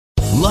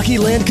Lucky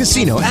Land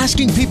Casino,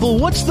 asking people,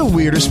 what's the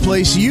weirdest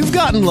place you've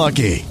gotten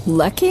lucky?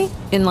 Lucky?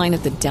 In line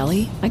at the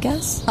deli, I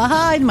guess?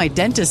 Aha, in my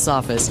dentist's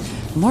office.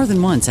 More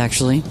than once,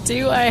 actually.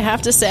 Do I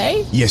have to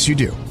say? Yes, you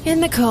do. In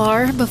the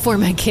car before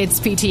my kids'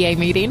 PTA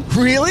meeting.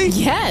 Really?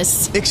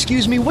 Yes.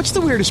 Excuse me, what's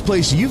the weirdest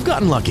place you've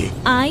gotten lucky?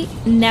 I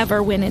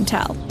never win and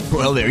tell.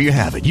 Well, there you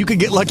have it. You can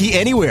get lucky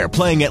anywhere,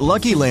 playing at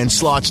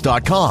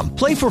LuckyLandSlots.com.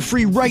 Play for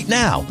free right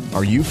now.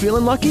 Are you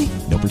feeling lucky?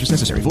 No purchase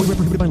necessary. Void where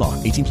prohibited by law.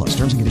 18 plus.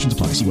 Terms and conditions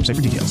apply. See website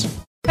for details.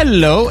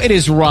 Hello, it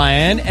is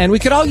Ryan, and we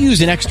could all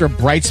use an extra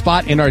bright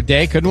spot in our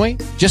day, couldn't we?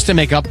 Just to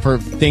make up for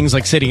things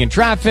like sitting in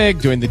traffic,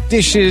 doing the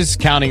dishes,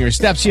 counting your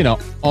steps, you know,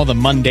 all the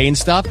mundane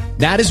stuff.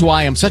 That is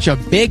why I'm such a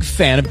big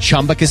fan of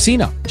Chumba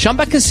Casino.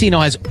 Chumba Casino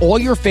has all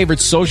your favorite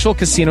social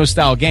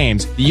casino-style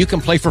games that you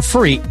can play for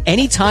free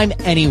anytime,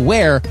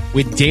 anywhere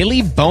with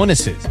daily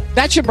bonuses.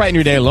 That should brighten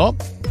your day a little.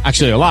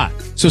 Actually, a lot.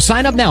 So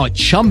sign up now at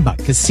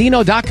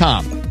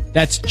ChumbaCasino.com.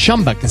 That's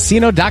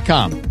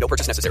ChumbaCasino.com. No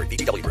purchase necessary.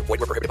 VGW Group.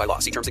 Void where prohibited by law.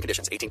 See terms and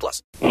conditions. 18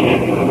 plus.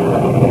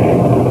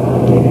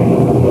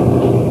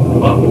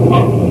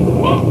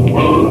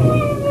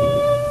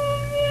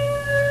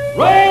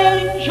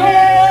 Ranger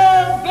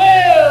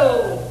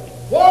Bill,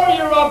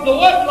 warrior of the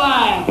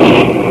woodland.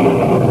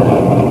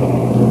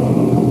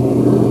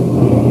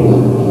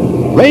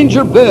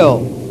 Ranger Bill,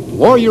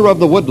 warrior of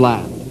the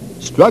woodland,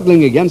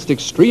 struggling against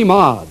extreme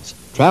odds,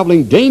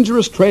 traveling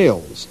dangerous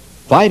trails,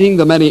 fighting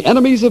the many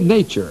enemies of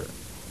nature.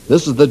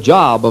 This is the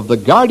job of the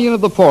guardian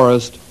of the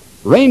forest,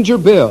 Ranger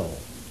Bill.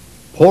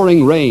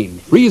 Pouring rain,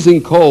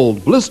 freezing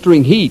cold,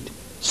 blistering heat,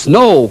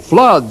 snow,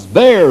 floods,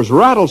 bears,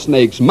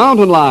 rattlesnakes,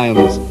 mountain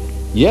lions.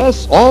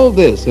 Yes, all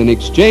this in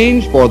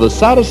exchange for the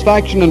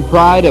satisfaction and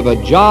pride of a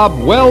job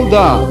well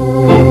done.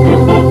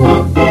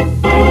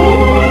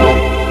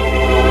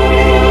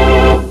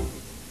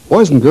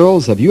 Boys and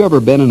girls, have you ever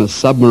been in a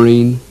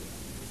submarine?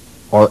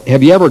 Or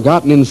have you ever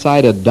gotten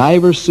inside a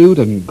diver suit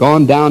and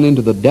gone down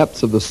into the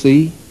depths of the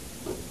sea?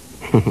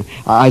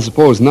 I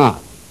suppose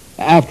not.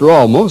 After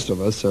all, most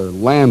of us are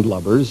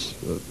landlubbers,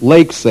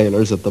 lake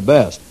sailors at the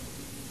best.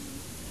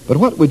 But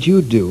what would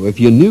you do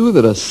if you knew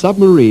that a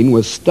submarine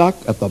was stuck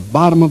at the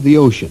bottom of the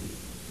ocean,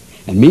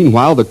 and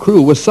meanwhile the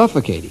crew was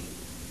suffocating?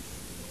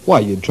 Why,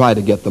 you'd try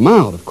to get them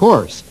out, of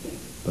course.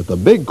 But the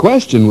big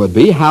question would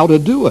be how to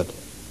do it.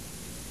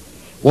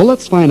 Well,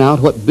 let's find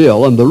out what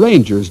Bill and the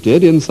Rangers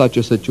did in such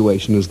a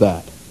situation as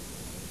that.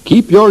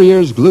 Keep your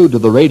ears glued to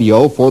the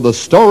radio for the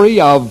story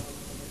of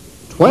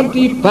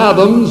 20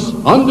 Fathoms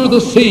Under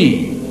the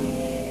Sea.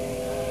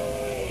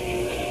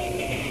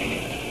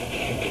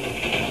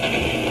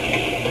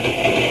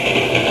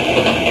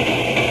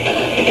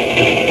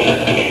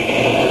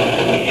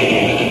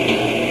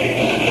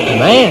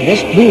 Man,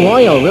 this blue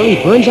oil really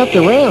burns up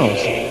the rails.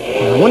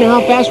 I wonder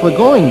how fast we're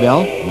going,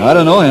 Bill. I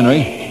don't know,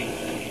 Henry.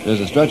 There's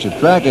a stretch of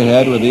track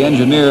ahead where the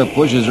engineer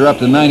pushes her up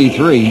to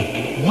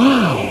 93.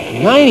 Wow,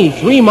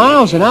 93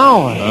 miles an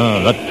hour.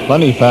 That's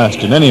plenty fast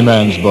in any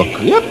man's book.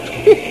 Yep.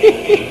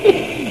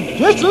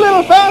 Just a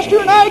little faster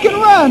than I can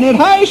run at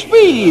high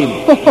speed.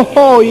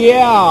 Oh,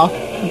 yeah.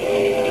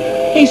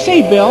 Hey,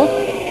 say, Bill,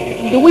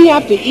 do we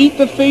have to eat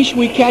the fish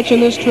we catch on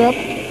this trip?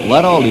 Well,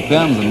 that all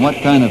depends on what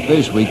kind of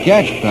fish we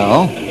catch,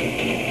 pal.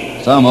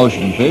 Some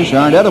ocean fish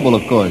aren't edible,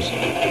 of course.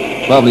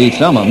 Probably eat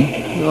some of them.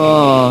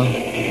 Oh,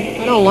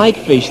 I don't like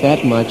fish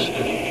that much.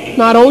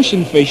 Not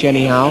ocean fish,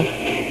 anyhow.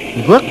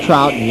 Brook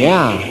trout,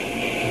 yeah.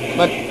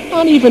 But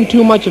not even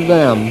too much of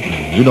them.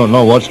 You don't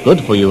know what's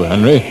good for you,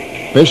 Henry.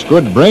 Fish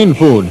good brain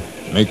food.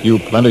 Make you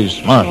plenty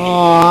smart. Oh,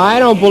 I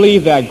don't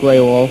believe that, Grey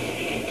Wolf.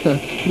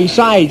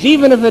 Besides,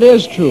 even if it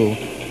is true,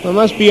 there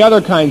must be other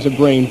kinds of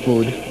brain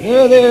food.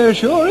 Yeah, there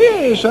sure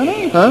is,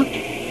 sonny. Huh?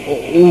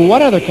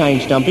 What other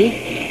kind, Stumpy?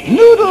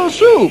 Noodle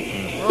soup.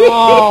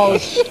 Oh,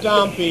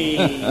 Stumpy.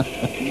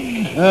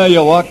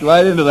 You walked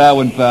right into that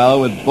one, pal,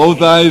 with both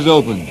eyes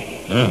open.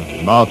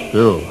 Yeah, mouth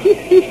too.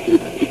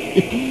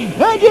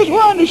 I just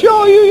wanted to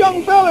show you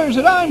young fellers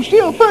that I'm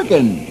still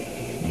perkin'.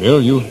 Bill,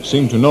 you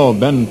seem to know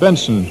Ben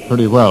Benson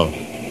pretty well.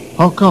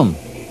 How come?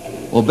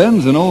 Well,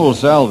 Ben's an old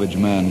salvage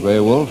man, Grey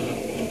Wolf.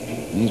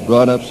 He's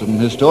brought up some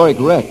historic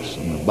wrecks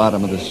on the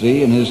bottom of the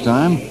sea in his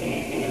time,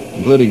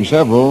 including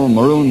several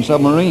maroon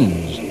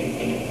submarines.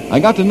 I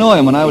got to know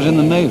him when I was in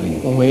the Navy.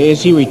 Oh,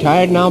 is he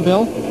retired now,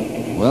 Bill?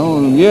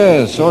 Well,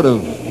 yeah, sort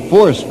of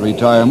forced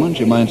retirement,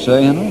 you might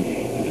say, Henry.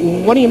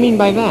 What do you mean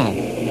by that?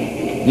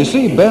 You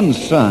see, Ben's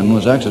son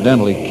was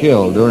accidentally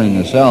killed during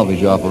a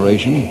salvage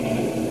operation.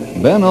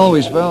 Ben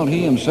always felt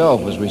he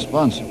himself was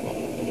responsible.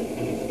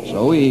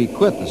 So he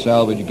quit the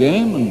salvage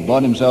game and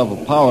bought himself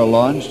a power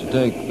launch to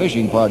take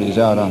fishing parties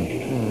out on.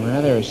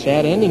 Rather a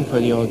sad ending for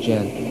the old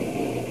gent.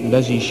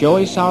 Does he show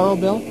his sorrow,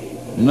 Bill?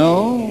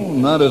 No,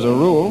 not as a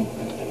rule.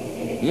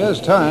 He has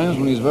times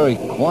when he's very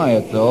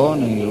quiet, though,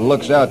 and he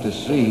looks out to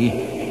sea.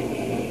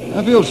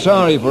 I feel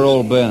sorry for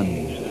old Ben.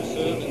 Dinner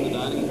served in the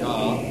dining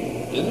car.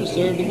 Dinner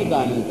served in the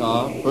dining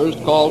car.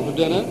 First call for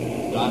dinner.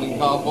 Dining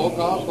car, 4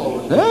 cars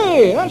forward.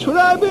 Hey, that's what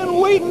I've been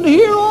waiting to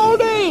hear all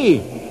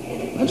day.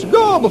 Let's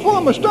go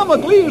before my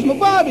stomach leaves my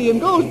body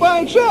and goes by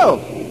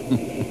itself.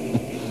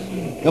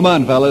 Come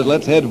on, fellas,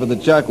 let's head for the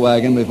chuck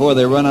wagon before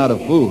they run out of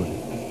food.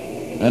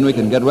 Then we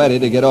can get ready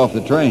to get off the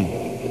train.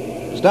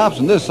 It stops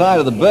on this side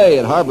of the bay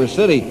at Harbor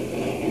City,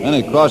 then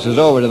it crosses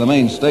over to the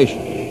main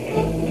station.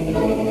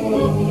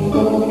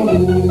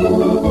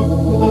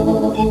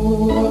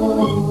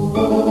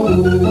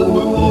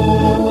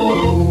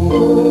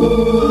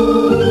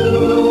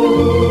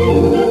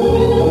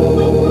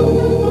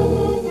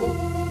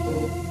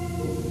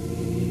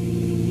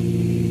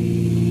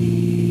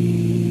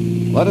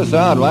 Let us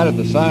out right at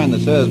the sign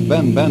that says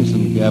Ben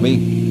Benson,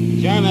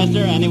 Gabby. Sure, mister.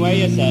 Anywhere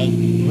you say.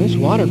 This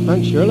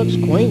waterfront sure looks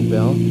quaint,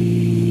 Bill.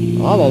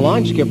 All the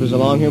launch skippers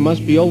along here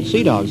must be old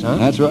sea dogs, huh?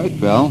 That's right,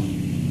 Bill.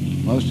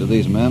 Most of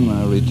these men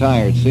are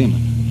retired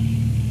seamen.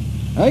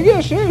 I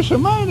guess there's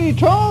some mighty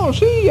tall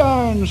sea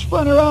yarns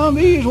spun around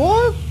these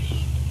wharfs.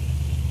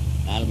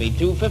 That'll be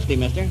 $2.50,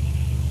 mister.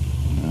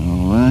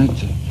 All right.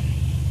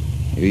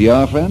 Here you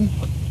are, friend?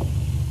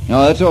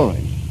 No, that's all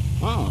right.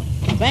 Oh,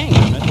 thanks,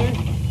 mister.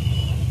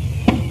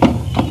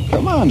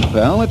 Come on,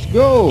 pal, let's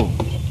go.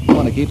 I don't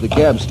want to keep the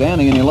cab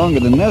standing any longer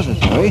than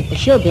necessary.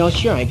 Sure, Bill,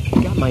 sure. I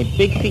got my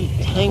big feet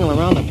tangled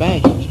around the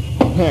baggage.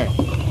 There.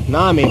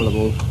 Now I'm able to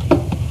move.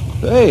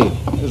 Hey,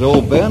 there's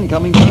old Ben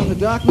coming down the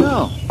dock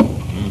now.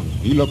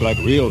 He look like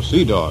real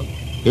sea dog.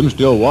 Him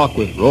still walk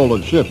with roll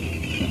of ship.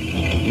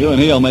 You and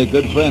he'll make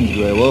good friends,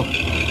 Grey Wolf.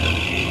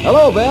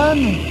 Hello,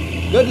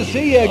 Ben. Good to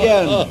see you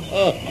again.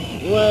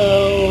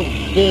 Well,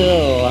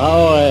 Bill,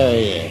 how are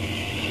you?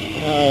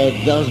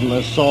 It does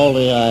my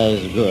salty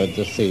eyes good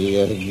to see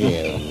you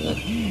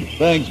again.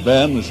 Thanks,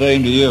 Ben. The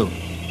same to you.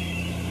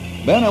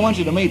 Ben, I want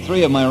you to meet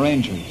 3 of my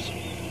rangers.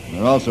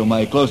 They're also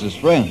my closest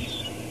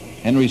friends.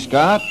 Henry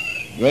Scott,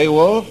 Grey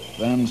Wolf,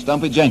 and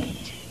Stumpy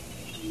Jenkins.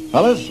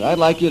 Fellas, I'd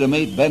like you to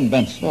meet Ben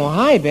Benson. Oh,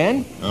 hi,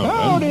 Ben. Oh,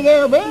 Howdy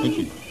there,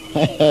 Ben.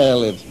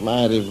 Well, it's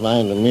mighty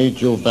fine to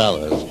meet you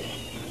fellas.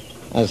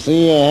 I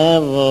see you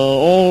have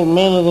old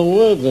men of the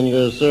woods in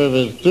your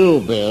service,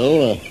 too,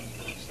 Bill.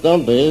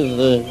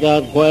 Stumpy's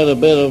got quite a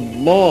bit of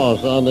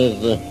moss on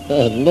his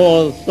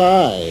north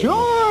side.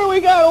 Sure, we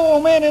got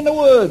old men in the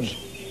woods.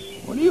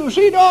 What do you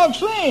sea dogs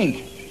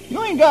think?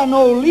 You ain't got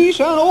no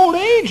lease on old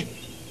age.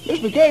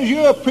 Just because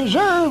you're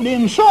preserved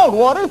in salt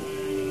water.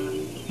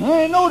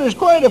 I noticed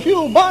quite a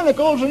few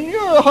barnacles in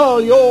your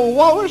hull, you old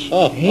walrus.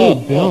 Hey,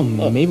 Bill,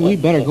 maybe we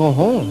better go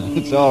home.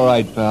 It's all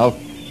right, pal.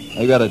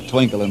 They got a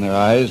twinkle in their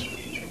eyes.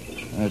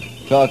 They're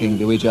talking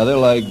to each other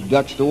like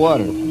ducks to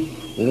water.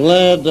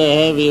 Glad to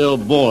have you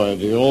aboard,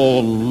 you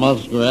old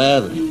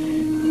muskrat.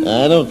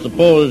 I don't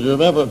suppose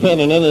you've ever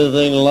been in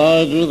anything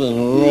larger than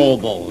a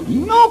rowboat.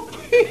 Nope.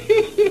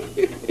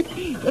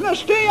 And I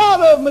stay out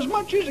of them as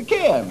much as I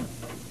can.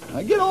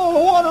 I get all the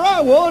water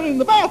I want in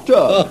the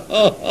bathtub.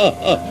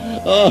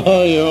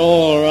 Oh, you're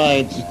all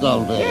right,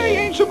 Stumpy. Yeah, you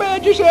ain't so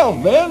bad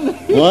yourself, Ben.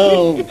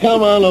 Well,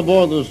 come on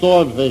aboard the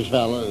swordfish,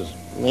 fellas.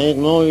 Ain't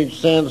no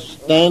sense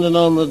standing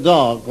on the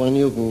dock when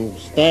you can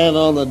stand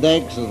on the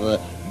decks of the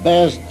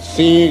best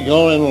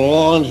sea-going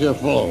launch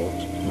afloat.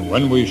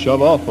 When we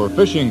shove off for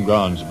fishing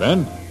grounds,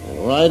 Ben?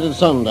 Right at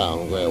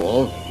sundown, Grey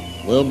Wolf.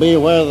 We'll be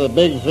where the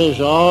big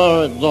fish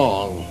are at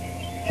dawn.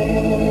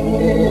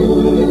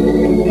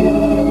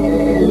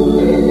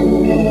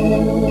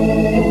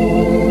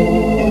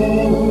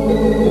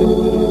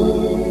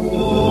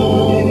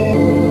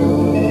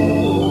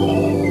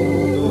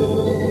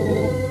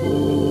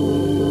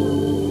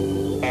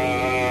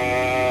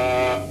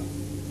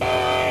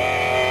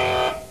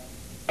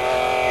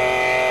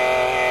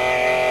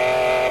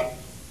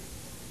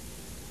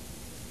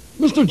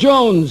 Mr.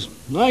 Jones,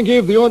 I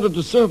gave the order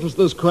to surface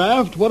this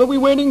craft. What are we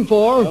waiting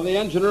for? Well, the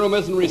engine room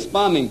isn't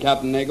responding,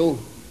 Captain Nagel.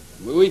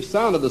 We've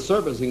sounded the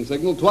surfacing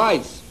signal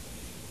twice.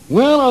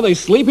 Well, are they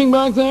sleeping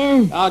back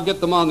there? I'll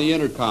get them on the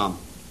intercom.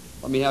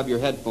 Let me have your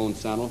headphones,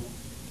 Sandal.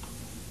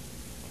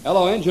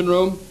 Hello, engine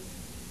room.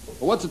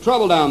 Well, what's the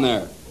trouble down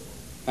there?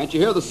 Can't you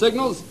hear the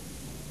signals?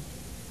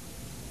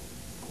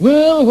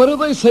 Well, what do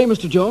they say,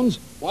 Mr. Jones?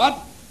 What?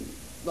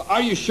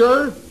 Are you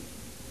sure?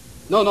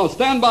 No,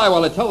 stand by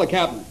while I tell the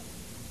captain.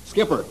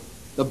 Skipper,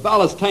 the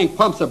ballast tank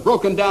pumps have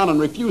broken down and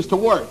refuse to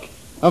work.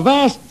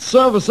 Avast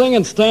servicing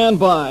and stand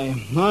by.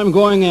 I'm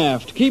going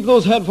aft. Keep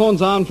those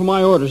headphones on for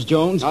my orders,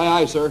 Jones. Aye,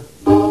 aye, sir.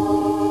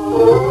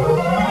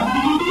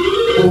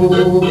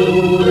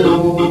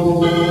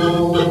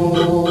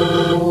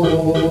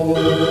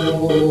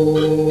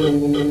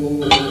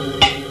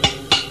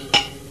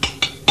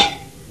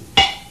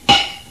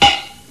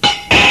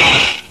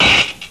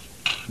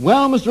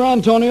 Well, Mr.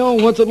 Antonio,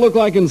 what's it look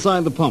like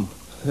inside the pump?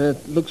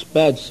 It looks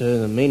bad, sir.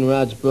 The main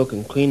rod's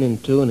broken clean in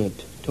two, and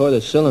it tore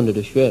the cylinder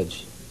to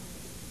shreds.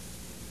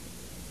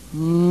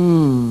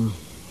 Can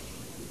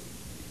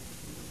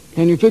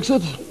you fix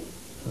it?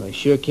 I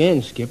sure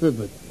can, Skipper,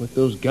 but with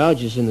those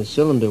gouges in the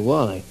cylinder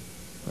wall, I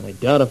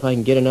doubt if I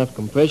can get enough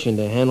compression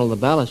to handle the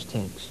ballast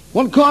tanks.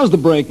 What caused the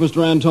break,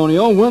 Mr.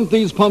 Antonio? Weren't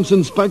these pumps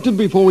inspected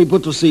before we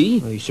put to sea?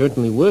 Well, they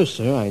certainly were,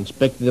 sir. I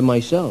inspected them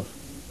myself.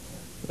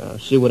 I'll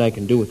see what I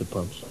can do with the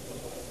pumps.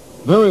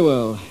 Very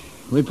well.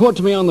 Report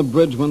to me on the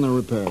bridge when they're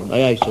repaired.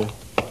 Aye, aye, sir.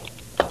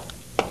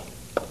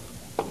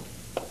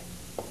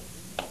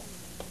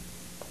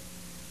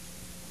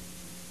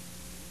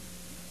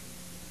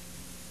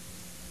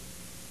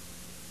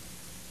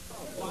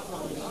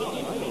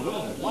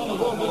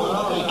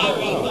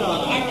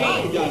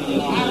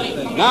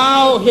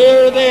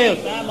 hear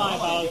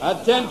this.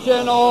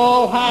 Attention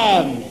all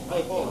hands.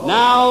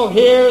 Now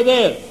hear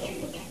this.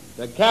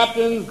 The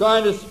captain's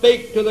going to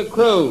speak to the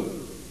crew.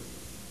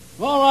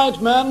 All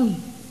right,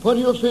 men. Put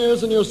your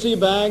fears in your sea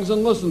bags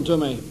and listen to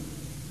me.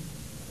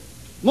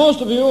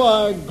 Most of you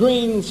are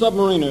green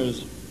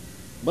submariners,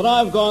 but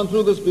I've gone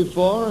through this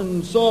before,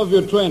 and so have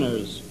your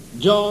trainers.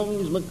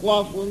 Jones,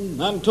 McLaughlin,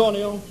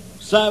 Antonio,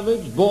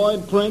 Savage,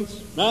 Boyd,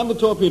 Prince, and the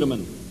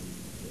torpedomen.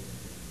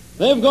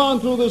 They've gone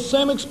through the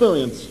same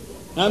experience,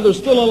 and they're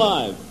still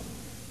alive.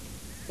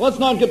 Let's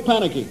not get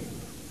panicky.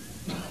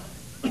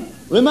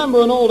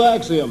 Remember an old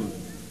axiom.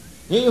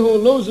 He who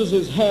loses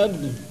his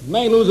head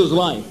may lose his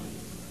life.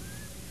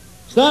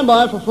 Stand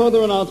by for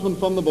further announcement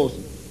from the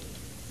boatswain.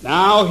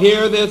 Now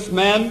hear this,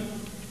 men.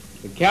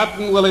 The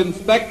captain will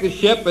inspect the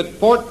ship at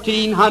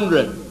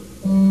 1400.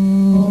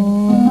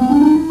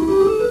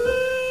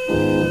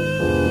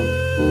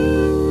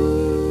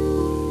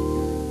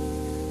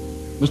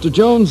 Mr.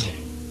 Jones,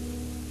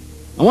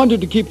 I want you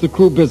to keep the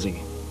crew busy.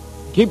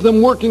 Keep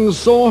them working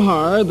so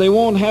hard they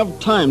won't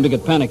have time to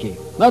get panicky.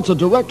 That's a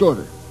direct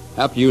order.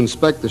 After you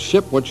inspect the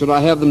ship, what should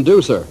I have them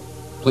do, sir?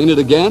 Clean it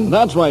again?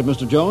 That's right,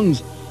 Mr.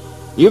 Jones.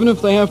 Even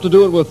if they have to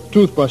do it with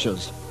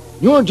toothbrushes.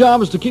 Your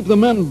job is to keep the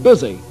men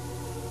busy.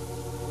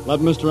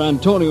 Let Mr.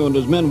 Antonio and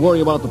his men worry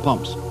about the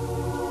pumps.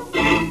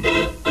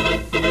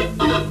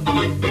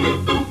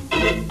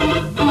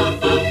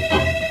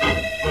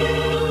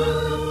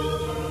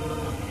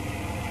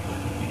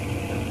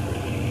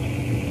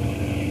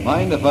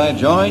 Mind if I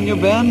join you,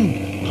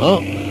 Ben? Huh?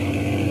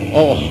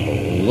 Oh,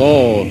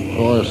 no, of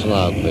course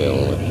not,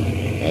 Bill.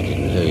 I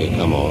didn't hear you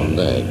come on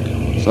deck.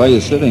 Saw you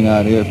sitting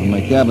out here from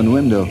my cabin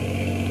window.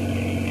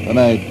 Thought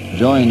I'd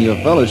join your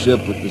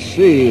fellowship with the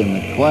sea and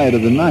the quiet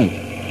of the night.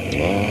 Oh,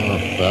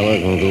 a fella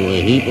can do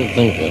a heap of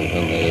thinking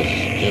when there's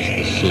just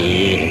the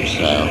sea and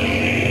himself.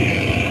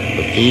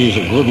 But he's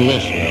a good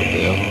listener,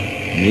 Bill.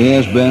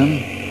 Yes,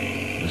 Ben.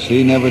 The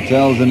sea never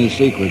tells any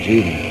secrets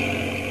either.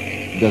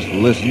 It just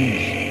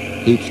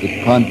listens, keeps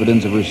the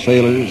confidence of her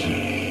sailors,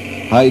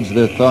 and hides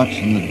their thoughts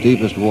in the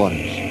deepest waters.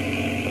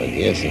 I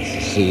guess it's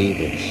the sea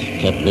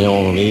that's kept me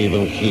on an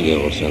even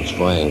keel since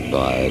Frank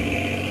died.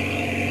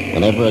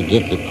 Whenever I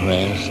get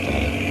depressed,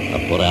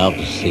 I put out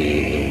to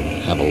sea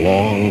and have a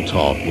long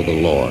talk with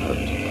the Lord.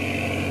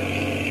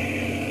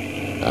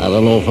 I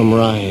don't know if I'm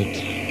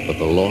right, but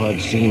the Lord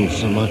seems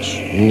so much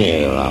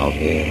near out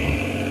here.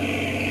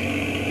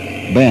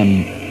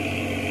 Ben,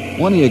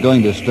 when are you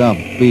going to stop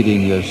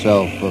beating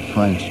yourself for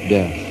Frank's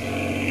death?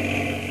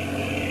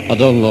 I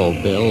don't know,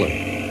 Bill.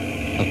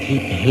 I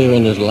keep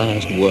hearing his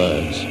last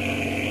words.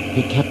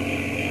 He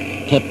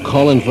kept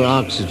calling for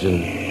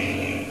oxygen.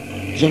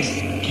 Just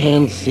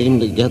can't seem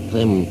to get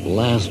them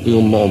last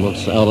few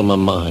moments out of my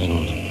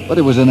mind. But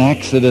it was an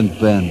accident,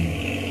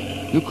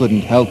 Ben. You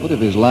couldn't help it if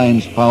his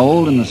line's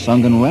fouled in the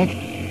sunken wreck.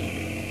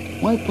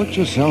 Why put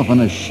yourself on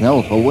a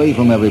shelf away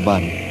from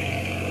everybody?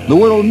 The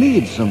world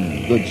needs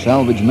some good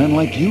salvage men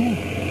like you.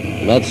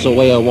 That's the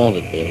way I want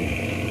it, Bill.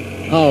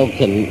 How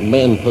can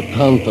men put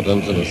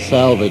confidence in a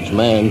salvage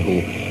man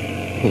who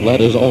let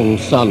his own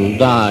son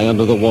die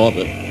under the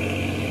water?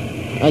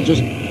 I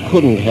just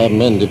couldn't have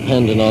men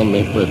depending on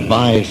me for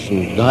advice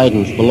and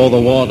guidance below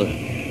the water.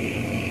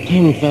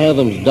 10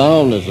 fathoms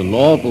down is an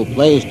awful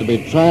place to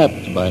be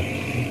trapped by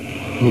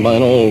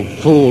an old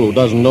fool who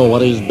doesn't know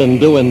what he's been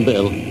doing,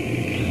 Bill.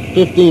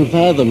 15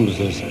 fathoms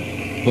is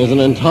an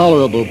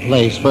intolerable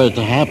place for it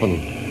to happen.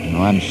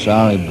 No, I'm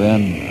sorry,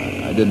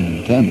 Ben. I didn't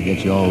intend to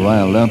get you all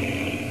riled up.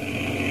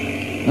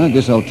 I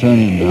guess I'll turn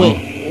in now.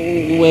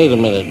 Wait a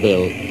minute,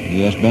 Bill.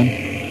 Yes, Ben?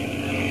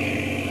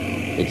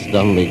 It's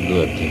done me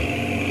good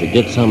to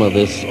get some of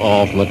this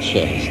off my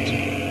chest.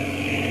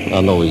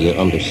 I know you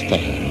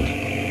understand.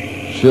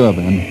 Sure,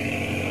 Ben.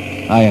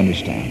 I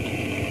understand.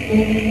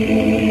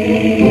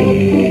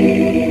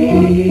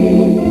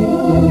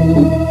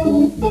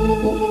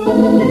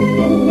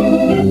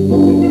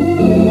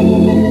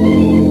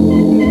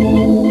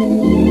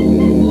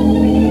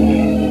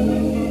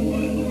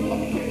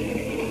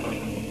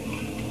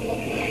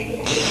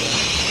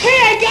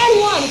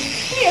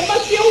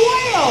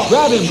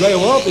 Grab him, Grey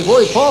Wolf,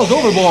 before he falls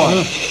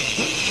overboard.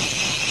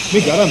 We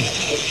got him.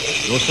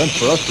 No sense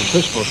for us to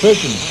fish for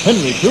fish, and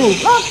Henry, too.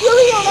 Drop your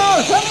reel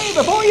now, Sonny,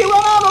 before you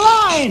run out of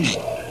line.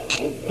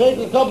 Take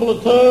a couple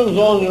of turns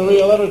on your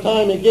reel every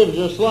time he gives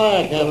you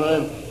slack,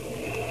 Henry.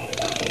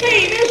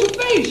 Hey, there's a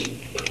fish.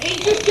 He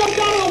just jumped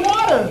out of the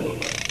water.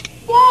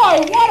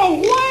 Boy, what a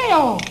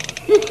whale.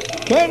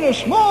 Kind of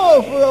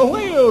small for a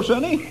whale,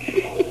 Sonny.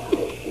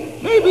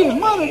 Maybe his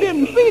mother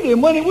didn't feed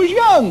him when he was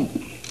young.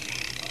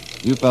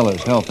 You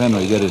fellas help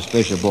Henry get his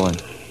fish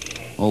aboard.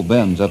 Old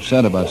Ben's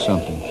upset about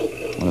something.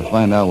 Want to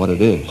find out what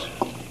it is.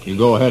 You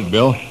go ahead,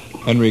 Bill.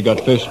 Henry got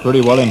fish pretty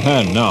well in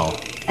hand now.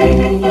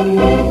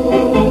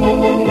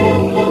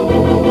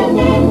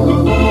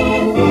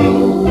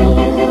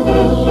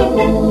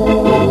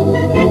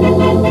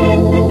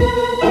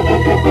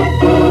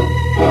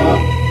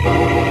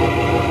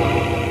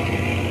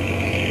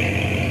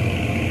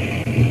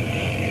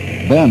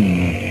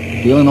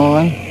 Ben, feeling all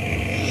right?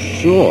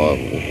 Sure.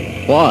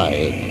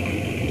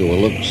 Why? Do I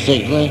look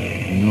sickly?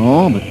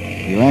 No, but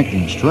you're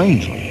acting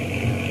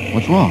strangely.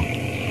 What's wrong?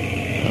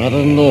 I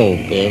don't know,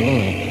 Bill.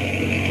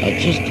 I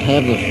just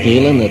have the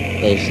feeling that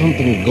there's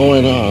something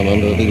going on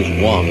under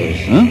these waters.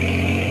 Huh?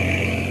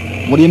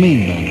 What do you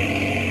mean, Ben?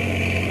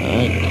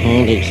 I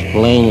can't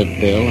explain it,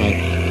 Bill.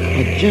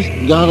 I just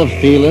got a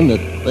feeling that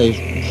there's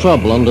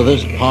trouble under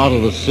this part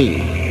of the sea.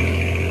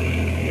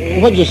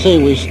 What'd you say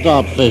we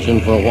stop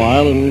fishing for a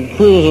while and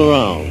cruise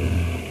around?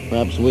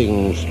 Perhaps we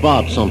can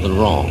spot something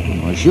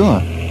wrong. Well,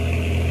 sure.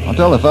 I'll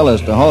tell the fellas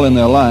to haul in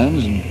their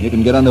lines and you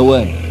can get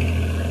underway.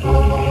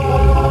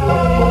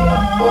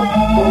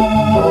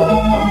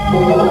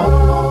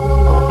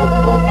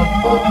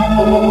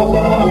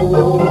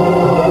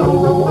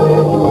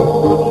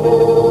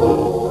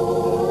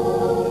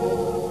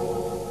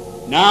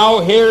 Now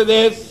hear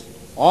this.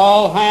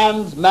 All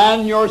hands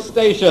man your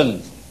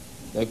stations.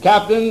 The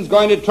captain's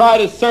going to try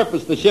to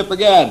surface the ship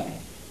again.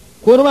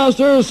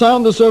 Quartermaster,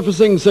 sound the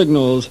surfacing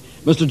signals.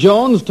 Mr.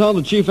 Jones, tell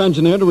the chief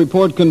engineer to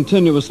report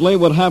continuously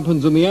what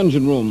happens in the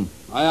engine room.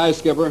 Aye, aye,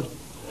 Skipper.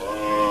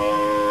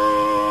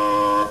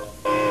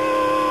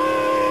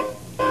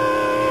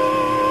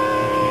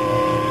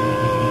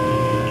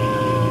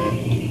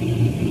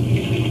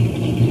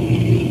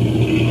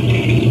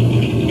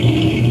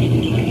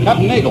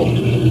 Captain Nagel,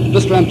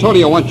 Mr.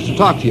 Antonio wants to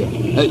talk to you.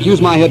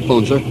 Use my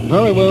headphones, sir.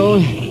 Very well.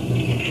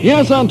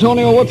 Yes,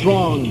 Antonio, what's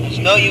wrong? It's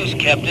no use,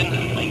 Captain.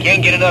 I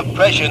can't get enough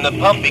pressure in the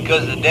pump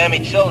because of the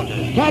damaged cylinder.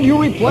 Can't you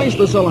replace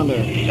the cylinder?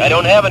 I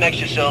don't have an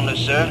extra cylinder,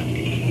 sir.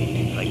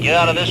 If I get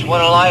out of this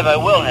one alive, I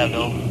will have,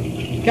 though.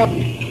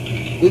 Captain,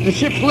 the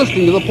ship's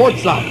listing to the port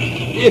side.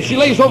 If she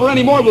lays over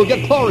any more, we'll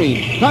get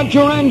chlorine. Cut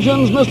your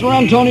engines, Mr.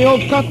 Antonio.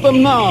 Cut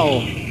them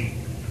now.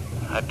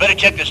 I'd better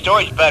check the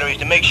storage batteries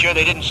to make sure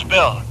they didn't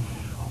spill.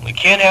 We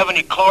can't have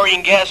any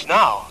chlorine gas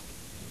now.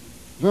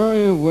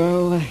 Very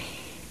well.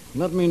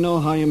 Let me know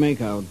how you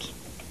make out.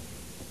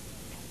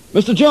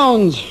 Mr.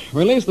 Jones,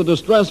 release the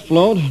distress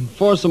float and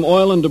force some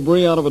oil and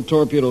debris out of a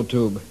torpedo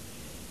tube.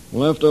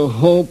 We'll have to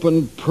hope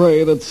and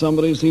pray that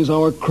somebody sees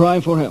our cry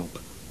for help.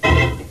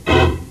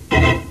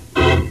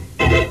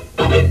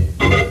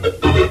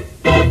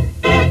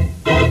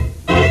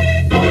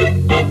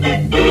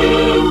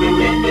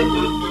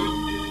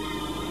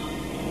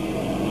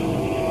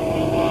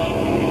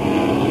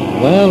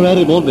 Well, Red,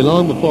 it won't be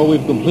long before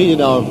we've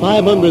completed our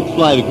 500th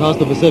flight across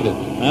the Pacific.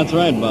 That's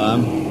right,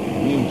 Bob.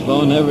 We've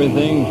flown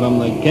everything from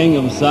the King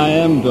of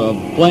Siam to a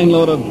plane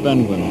load of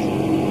penguins.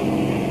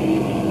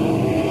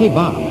 Hey,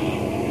 Bob,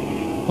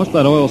 what's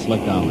that oil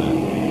slick down there?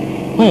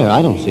 Where?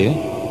 I don't see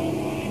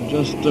it.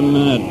 Just a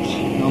minute.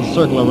 I'll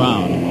circle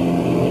around.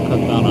 Cut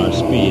down our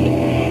speed.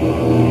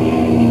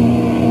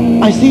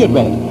 I see it,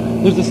 Red.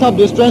 There's a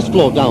sub-distress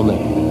float down there.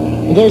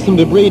 And there's some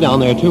debris down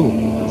there, too.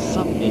 A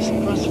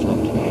sub-distress float?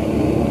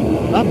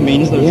 That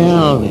means there's...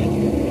 Yeah,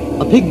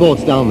 Red. A pig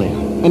boat's down there,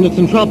 and it's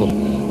in trouble.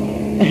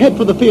 Head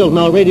for the field and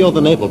I'll radio the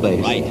naval base.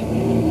 Right.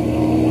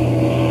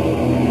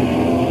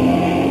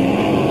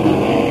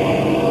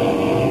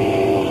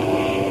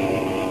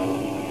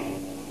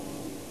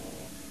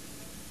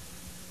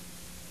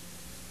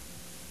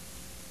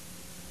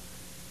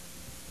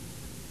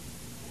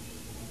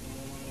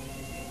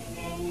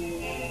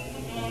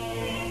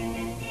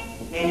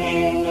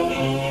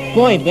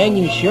 Boy, Ben,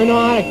 you sure know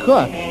how to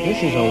cook.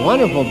 This is a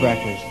wonderful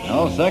breakfast.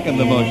 I'll second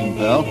the motion,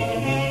 pal.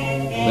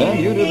 Ben,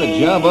 you do the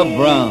job up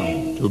brown.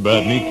 Too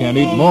bad me can't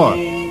eat more.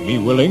 Me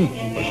willing,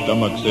 but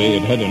stomach say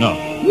it had enough.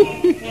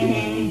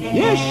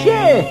 Yes,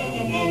 sir.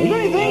 If there's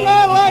anything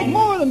I like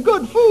more than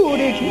good food,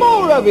 it's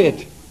more of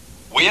it.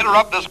 We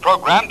interrupt this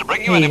program to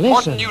bring you an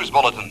important news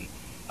bulletin.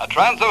 A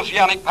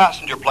transoceanic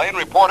passenger plane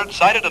reported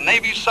sighted a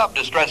Navy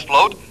sub-distress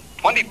float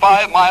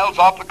 25 miles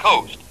off the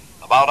coast,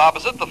 about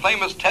opposite the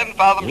famous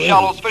 10-fathom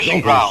shallows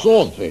fishing ground.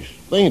 Swordfish.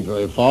 They ain't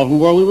very far from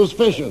where we was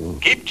fishing.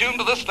 Keep tuned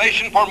to this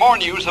station for more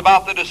news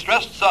about the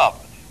distressed sub.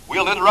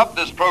 We'll interrupt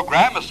this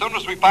program as soon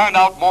as we find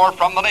out more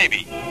from the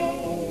Navy.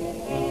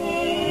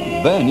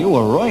 Ben, you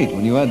were right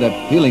when you had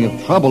that feeling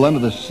of trouble under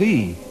the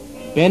sea.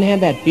 Ben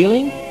had that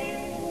feeling?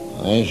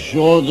 I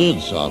sure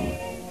did, son.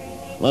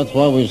 That's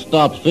why we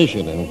stopped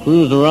fishing and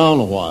cruised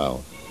around a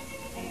while.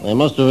 They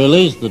must have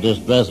released the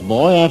distressed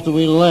boy after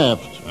we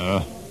left.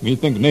 Me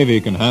think Navy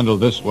can handle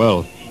this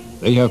well.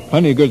 They have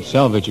plenty good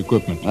salvage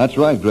equipment. That's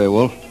right, Grey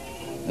Wolf.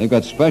 They've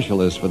got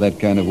specialists for that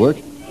kind of work.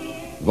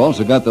 They've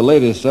also got the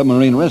latest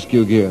submarine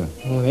rescue gear.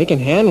 Well, they can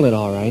handle it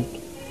all right.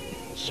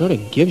 It sort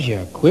of gives you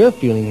a queer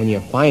feeling when you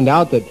find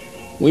out that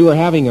we were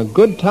having a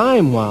good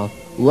time while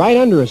right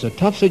under us a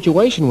tough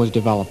situation was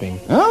developing.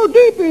 How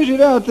deep is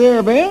it out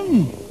there,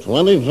 Ben?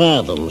 20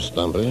 fathoms,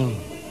 Stumpy.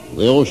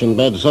 The ocean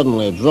bed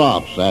suddenly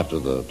drops after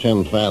the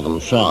 10-fathom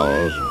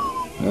showers.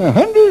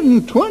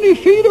 120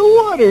 feet of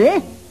water,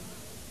 eh?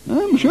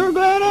 I'm sure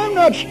glad I'm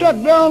not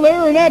stuck down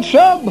there in that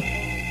sub.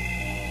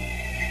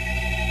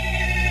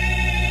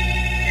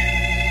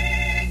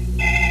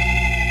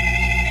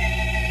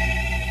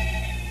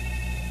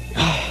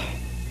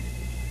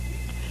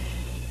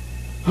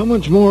 How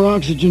much more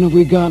oxygen have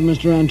we got,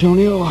 Mr.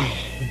 Antonio?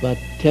 But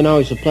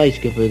 10-hour supply,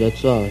 Skipper,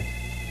 that's all.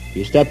 If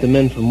you stop the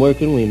men from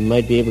working, we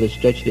might be able to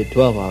stretch it to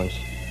 12 hours.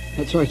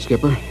 That's right,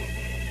 Skipper.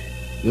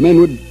 The men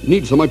would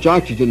need so much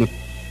oxygen if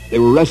they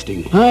were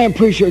resting. I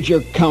appreciate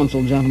your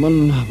counsel,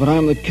 gentlemen, but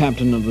I'm the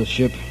captain of the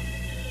ship.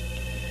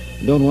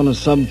 I don't want a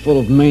sub full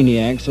of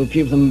maniacs, so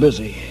keep them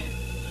busy.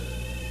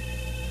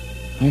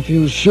 I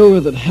feel sure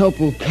that help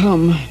will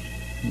come.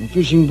 A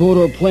fishing boat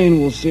or plane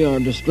will see our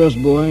distress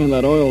buoy and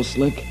that oil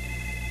slick.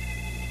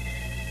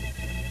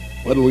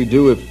 What'll we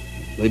do if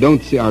they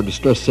don't see our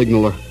distress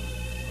signal or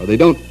they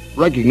don't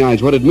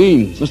recognize what it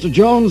means? Mr.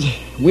 Jones,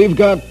 we've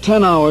got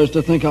 10 hours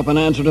to think up an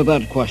answer to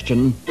that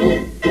question.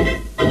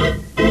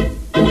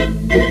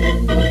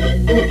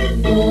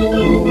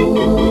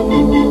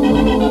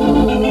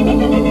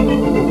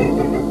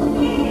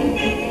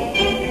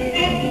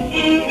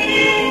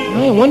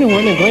 I wonder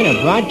when they're going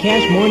to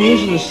broadcast more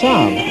news of the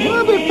sub.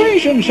 Well, be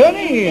patient,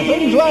 Sonny.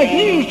 Things like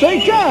these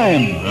take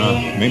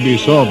time. Maybe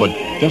so, but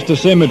just the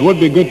same, it would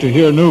be good to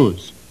hear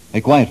news.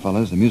 Hey, quiet,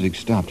 fellas. The music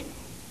stopped.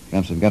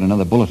 Perhaps they've got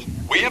another bulletin.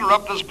 We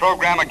interrupt this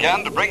program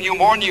again to bring you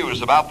more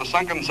news about the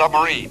sunken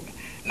submarine.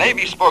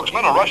 Navy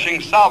spokesmen are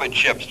rushing salvage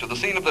ships to the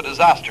scene of the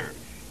disaster.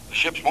 The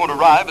ships won't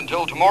arrive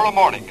until tomorrow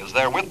morning as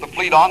they're with the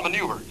fleet on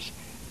maneuvers.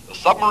 The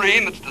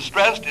submarine that's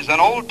distressed is an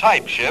old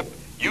type ship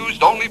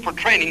used only for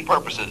training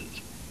purposes.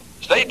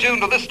 Stay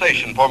tuned to this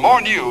station for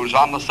more news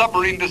on the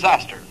submarine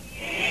disaster.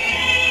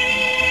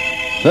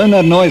 Turn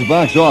that noise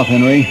box off,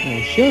 Henry.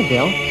 Sure,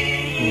 Bill.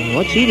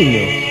 What's eating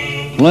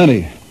you?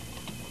 Plenty.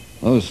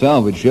 Those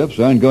salvage ships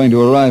aren't going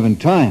to arrive in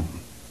time.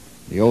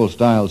 The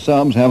old-style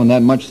subs haven't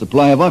that much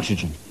supply of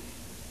oxygen.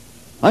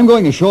 I'm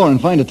going ashore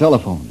and find a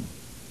telephone.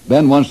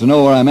 Ben wants to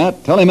know where I'm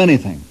at. Tell him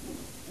anything.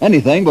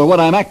 Anything but what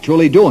I'm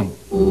actually doing.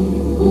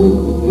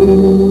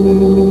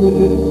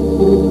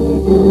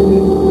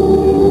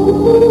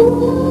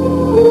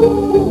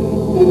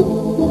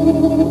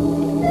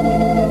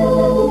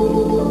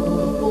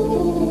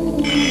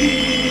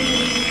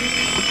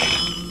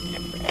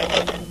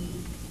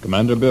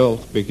 Commander Bill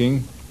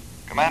speaking.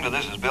 Commander,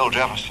 this is Bill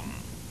Jefferson.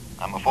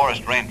 I'm a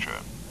forest ranger.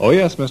 Oh,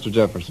 yes, Mr.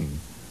 Jefferson.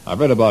 I've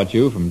read about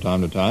you from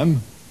time to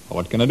time.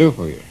 What can I do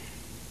for you?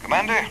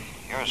 Commander,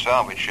 your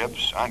salvage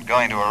ships aren't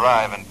going to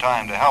arrive in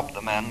time to help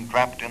the men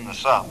trapped in the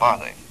sub, are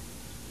they?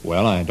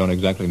 Well, I don't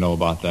exactly know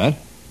about that.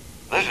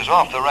 This is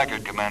off the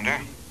record, Commander.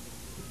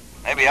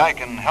 Maybe I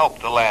can help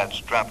the lads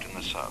trapped in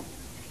the sub.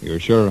 You're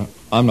sure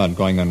I'm not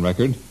going on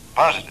record?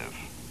 Positive.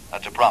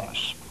 That's a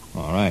promise.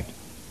 All right.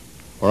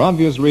 For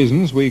obvious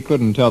reasons, we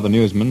couldn't tell the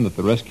newsmen that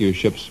the rescue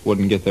ships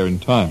wouldn't get there in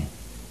time.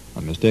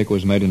 A mistake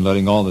was made in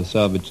letting all the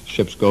salvage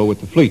ships go with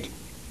the fleet.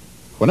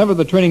 Whenever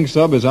the training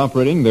sub is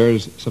operating,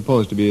 there's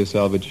supposed to be a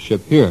salvage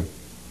ship here.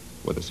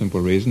 For the simple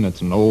reason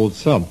it's an old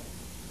sub.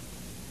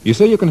 You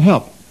say you can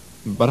help,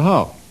 but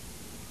how?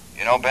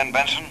 You know Ben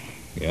Benson?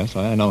 Yes,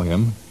 I know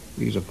him.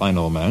 He's a fine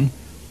old man.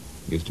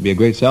 He used to be a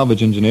great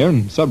salvage engineer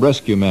and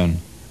sub-rescue man.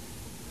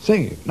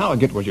 Say, now I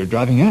get what you're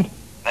driving at.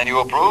 Then you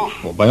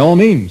approve? Well, by all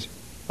means.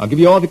 I'll give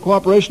you all the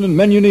cooperation and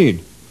men you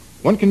need.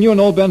 When can you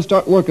and old Ben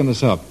start work on the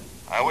sub?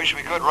 I wish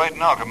we could right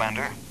now,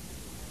 Commander.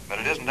 But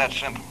it isn't that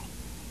simple.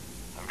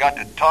 I've got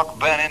to talk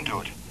Ben into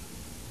it.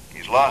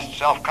 He's lost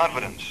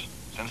self-confidence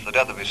since the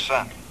death of his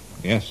son.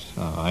 Yes,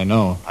 I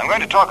know. I'm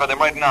going to talk with him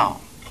right now.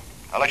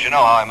 I'll let you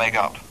know how I make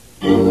out.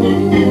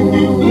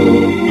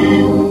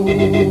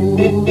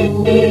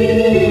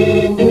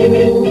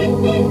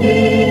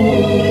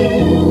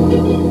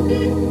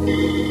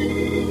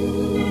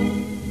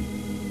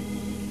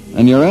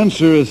 And your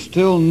answer is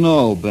still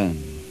no,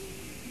 Ben.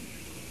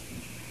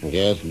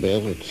 Yes,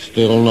 Bill, it's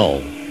still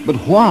no. But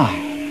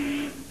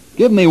why?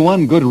 Give me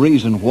one good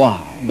reason why.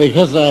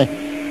 Because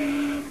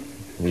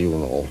you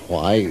know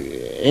why.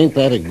 Ain't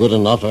that a good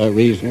enough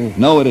reason?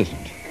 No, it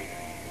isn't.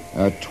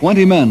 There are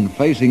 20 men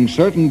facing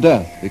certain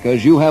death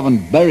because you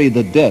haven't buried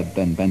the dead,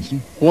 Ben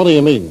Benson. What do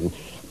you mean?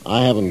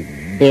 I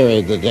haven't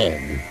buried the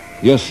dead.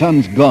 Your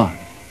son's gone.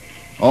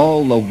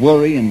 All the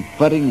worry and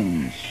fretting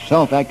and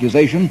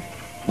self-accusation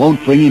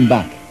won't bring him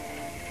back.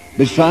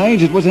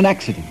 Besides, it was an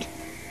accident.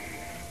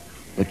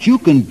 But you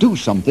can do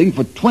something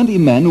for 20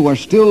 men who are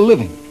still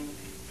living.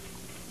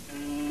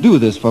 Do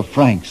this for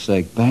Frank's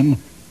sake, Ben.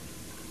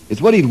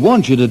 It's what he'd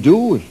want you to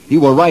do if he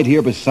were right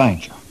here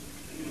beside you.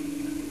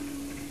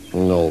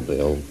 No,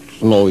 Bill.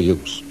 It's no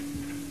use.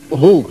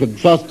 Who could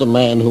trust a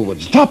man who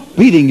would... Stop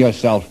beating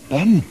yourself,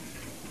 Ben.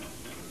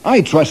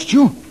 I trust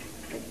you.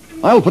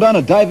 I'll put on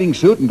a diving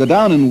suit and go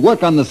down and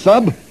work on the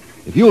sub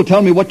if you'll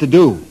tell me what to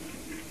do.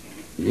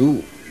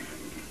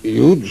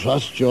 You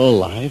trust your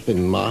life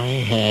in my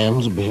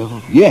hands,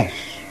 Bill? Yes,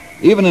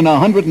 even in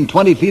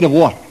 120 feet of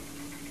water.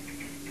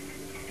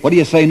 What do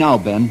you say now,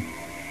 Ben?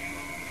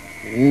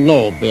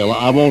 No, Bill,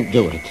 I won't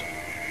do it.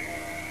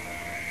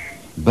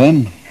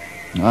 Ben,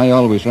 I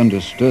always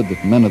understood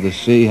that men of the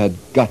sea had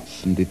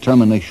guts and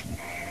determination.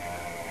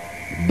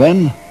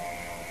 Ben,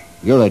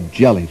 you're a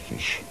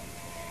jellyfish,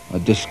 a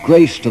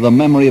disgrace to the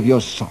memory of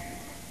your son.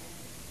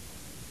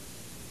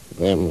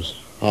 Them's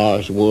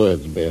harsh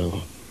words,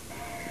 Bill.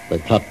 They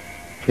cut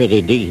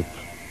pretty deep.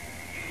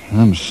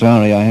 I'm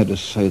sorry I had to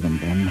say them,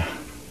 Ben.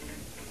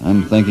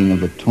 I'm thinking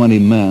of the 20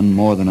 men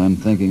more than I'm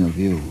thinking of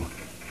you.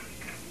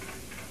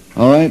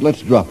 All right,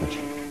 let's drop it.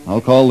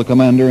 I'll call the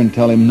commander and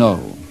tell him no.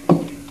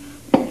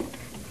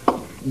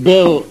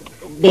 Bill,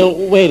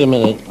 wait a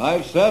minute.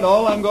 I've said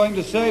all I'm going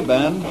to say,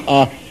 Ben.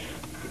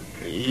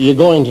 You're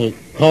going to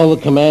call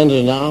the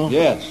commander now?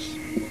 Yes.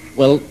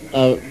 Well,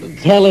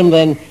 tell him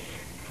then.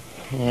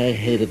 I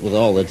hate it with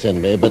all that's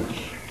in me, but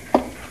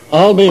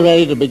I'll be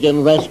ready to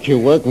begin rescue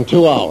work in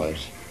 2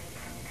 hours.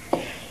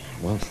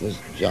 Once this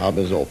job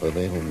is over,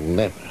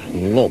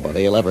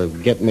 nobody will ever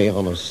get me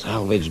on a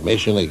salvage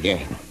mission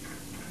again.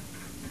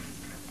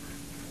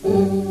 The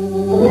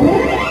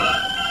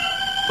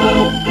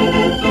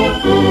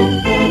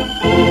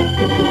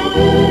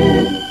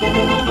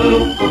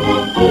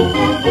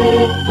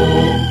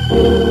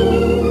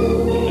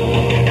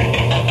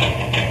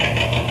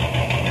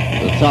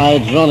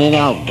tide's running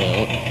out,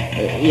 Bill.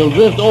 You'll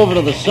drift over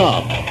to the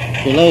sub.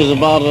 She lays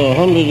about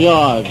 100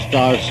 yards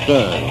to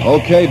stern.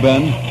 Okay,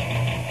 Ben.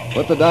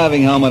 Put the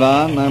diving helmet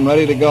on. I'm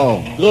ready to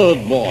go.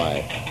 Good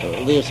boy.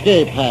 The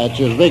escape hatch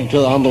is rigged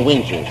on the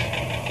winches.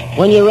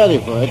 When you're ready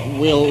for it,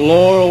 we'll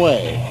lower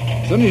away.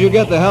 As soon as you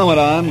get the helmet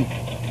on,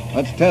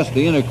 let's test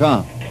the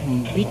intercom.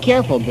 Be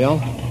careful,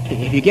 Bill.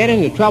 If you get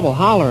into trouble,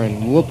 holler,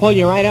 and we'll pull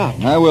you right up.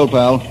 I will,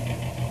 pal.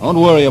 Don't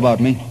worry about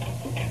me.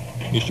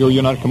 You sure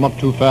you'll not come up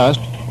too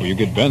fast, or you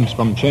get bends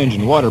from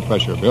changing water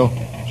pressure, Bill?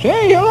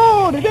 Say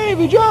hello to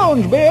Davy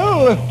Jones,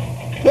 Bill.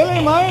 Tell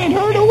him I ain't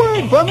heard a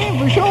word from him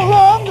for so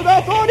long that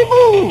I thought he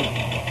moved.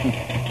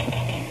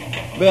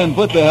 Ben,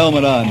 put the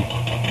helmet on.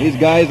 These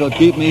guys will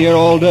keep me here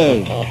all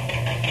day.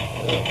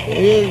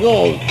 Here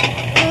goes.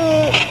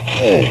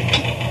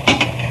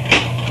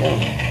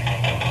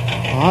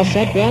 All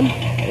set, Ben?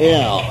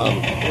 Yeah.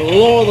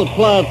 Lower the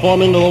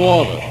platform into the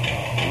water.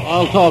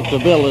 I'll talk to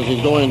Bill as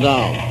he's going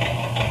down.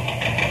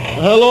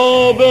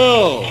 Hello,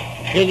 Bill.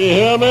 Can you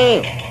hear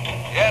me?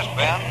 Yes,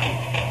 Ben.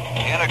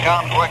 The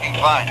intercom's working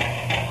fine.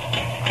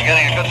 I'm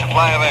getting a good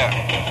supply of air.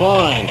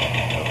 Fine.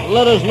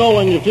 Let us know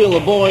when you feel the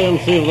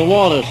buoyancy of the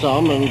water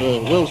some, and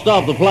we'll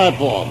stop the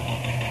platform.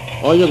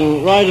 Or you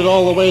can ride it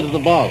all the way to the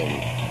bottom.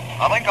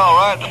 I think I'll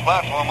ride the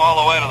platform all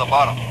the way to the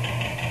bottom.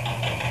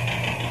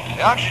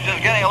 The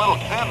oxygen's getting a little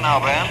thin now,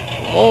 Ben.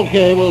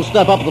 Okay, we'll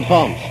step up the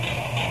pumps.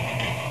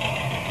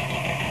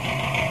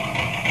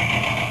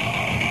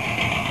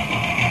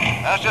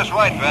 That's just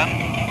right, Ben.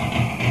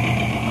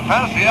 I'll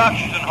pass the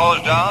oxygen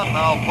hose down, and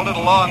I'll pull it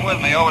along with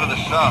me over to the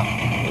sub.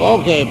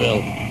 Okay,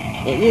 Bill.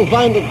 You'll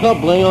find the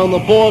coupling on the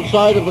port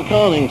side of the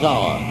conning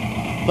tower.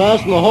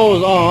 Fasten the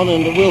hose on,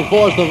 and we'll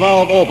force the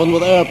valve open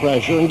with air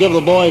pressure and give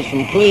the boys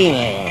some clean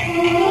air.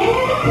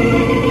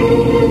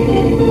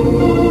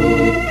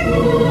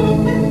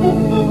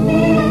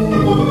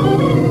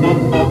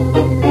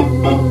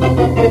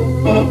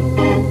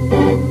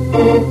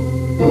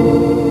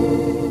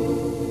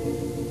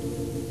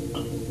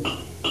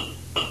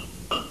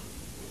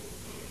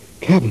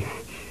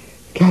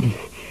 Captain,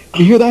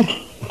 you hear that?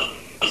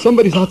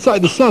 Somebody's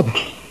outside the sub.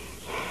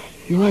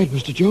 You're right,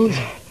 Mr. Jones.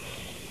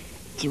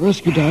 It's a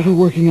rescue diver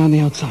working on the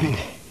outside.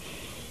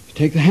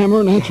 Take the hammer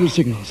and answer his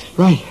signals.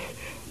 Right.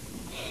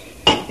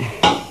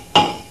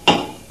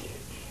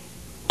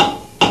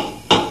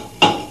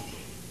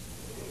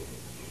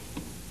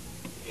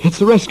 It's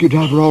the rescue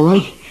diver, all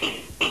right.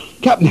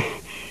 Captain,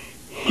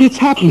 it's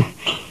happened.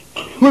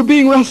 We're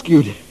being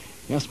rescued.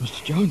 Yes,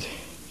 Mr. Jones.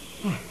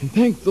 And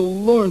thank the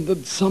Lord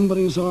that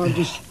somebody's our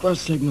distress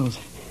signals.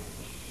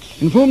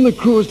 Inform the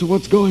crew as to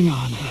what's going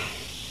on.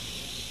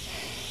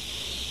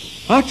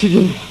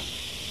 Oxygen.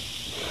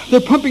 They're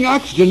pumping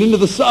oxygen into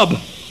the sub.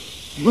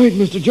 Wait,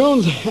 Mr.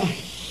 Jones.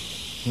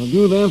 They'll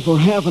do that for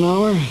half an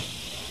hour.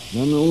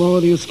 Then they'll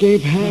lower the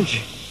escape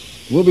hatch.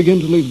 We'll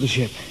begin to leave the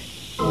ship.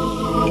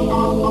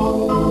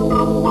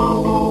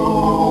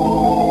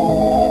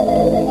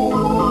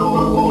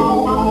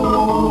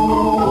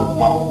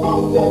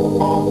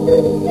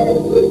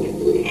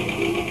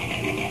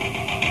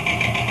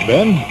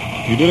 Ben,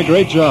 you did a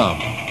great job.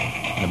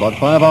 In about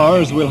 5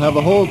 hours, we'll have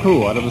the whole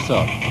crew out of the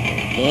sub.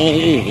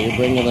 Ain't easy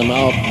bringing them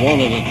out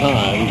one at a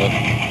time, but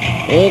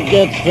it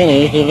gets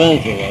finished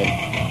eventually.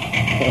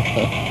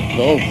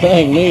 Don't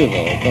thank me,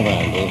 though,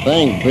 Commander.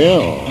 Thank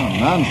Bill. Oh,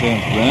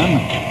 nonsense, Ben.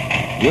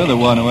 You're the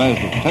one who has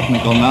the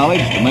technical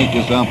knowledge to make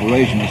this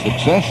operation a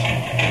success.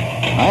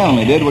 I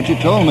only did what you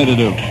told me to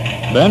do.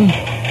 Ben,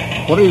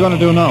 what are you going to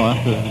do now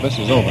after this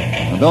is over?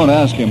 Now, don't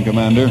ask him,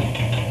 Commander.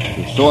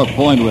 It's a sore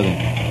point with him.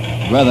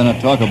 I'd rather not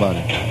talk about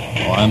it.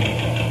 Oh, I'm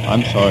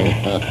sorry.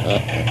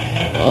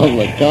 On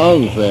the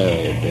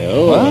contrary,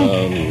 Bill.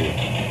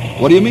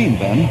 What do you mean,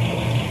 Ben?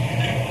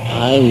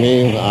 I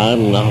mean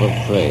I'm not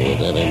afraid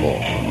anymore.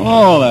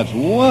 Oh, that's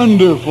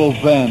wonderful,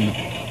 Ben.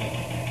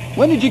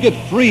 When did you get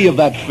free of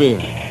that fear?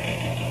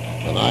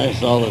 When I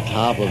saw the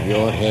top of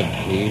your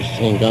headpiece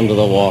sink under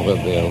the water,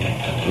 Bill,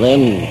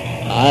 then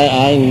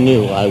I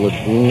knew I would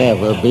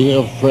never be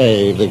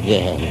afraid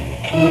again.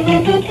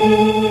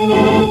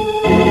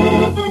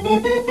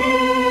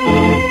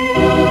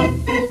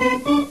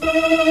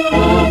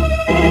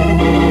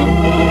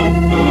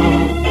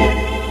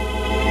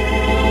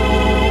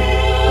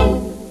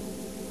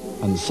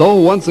 so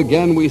once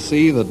again we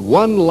see that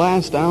one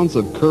last ounce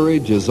of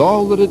courage is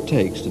all that it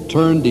takes to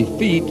turn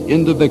defeat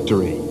into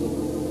victory.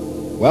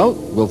 Well,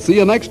 we'll see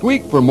you next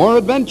week for more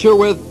adventure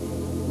with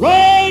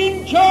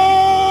Ranger!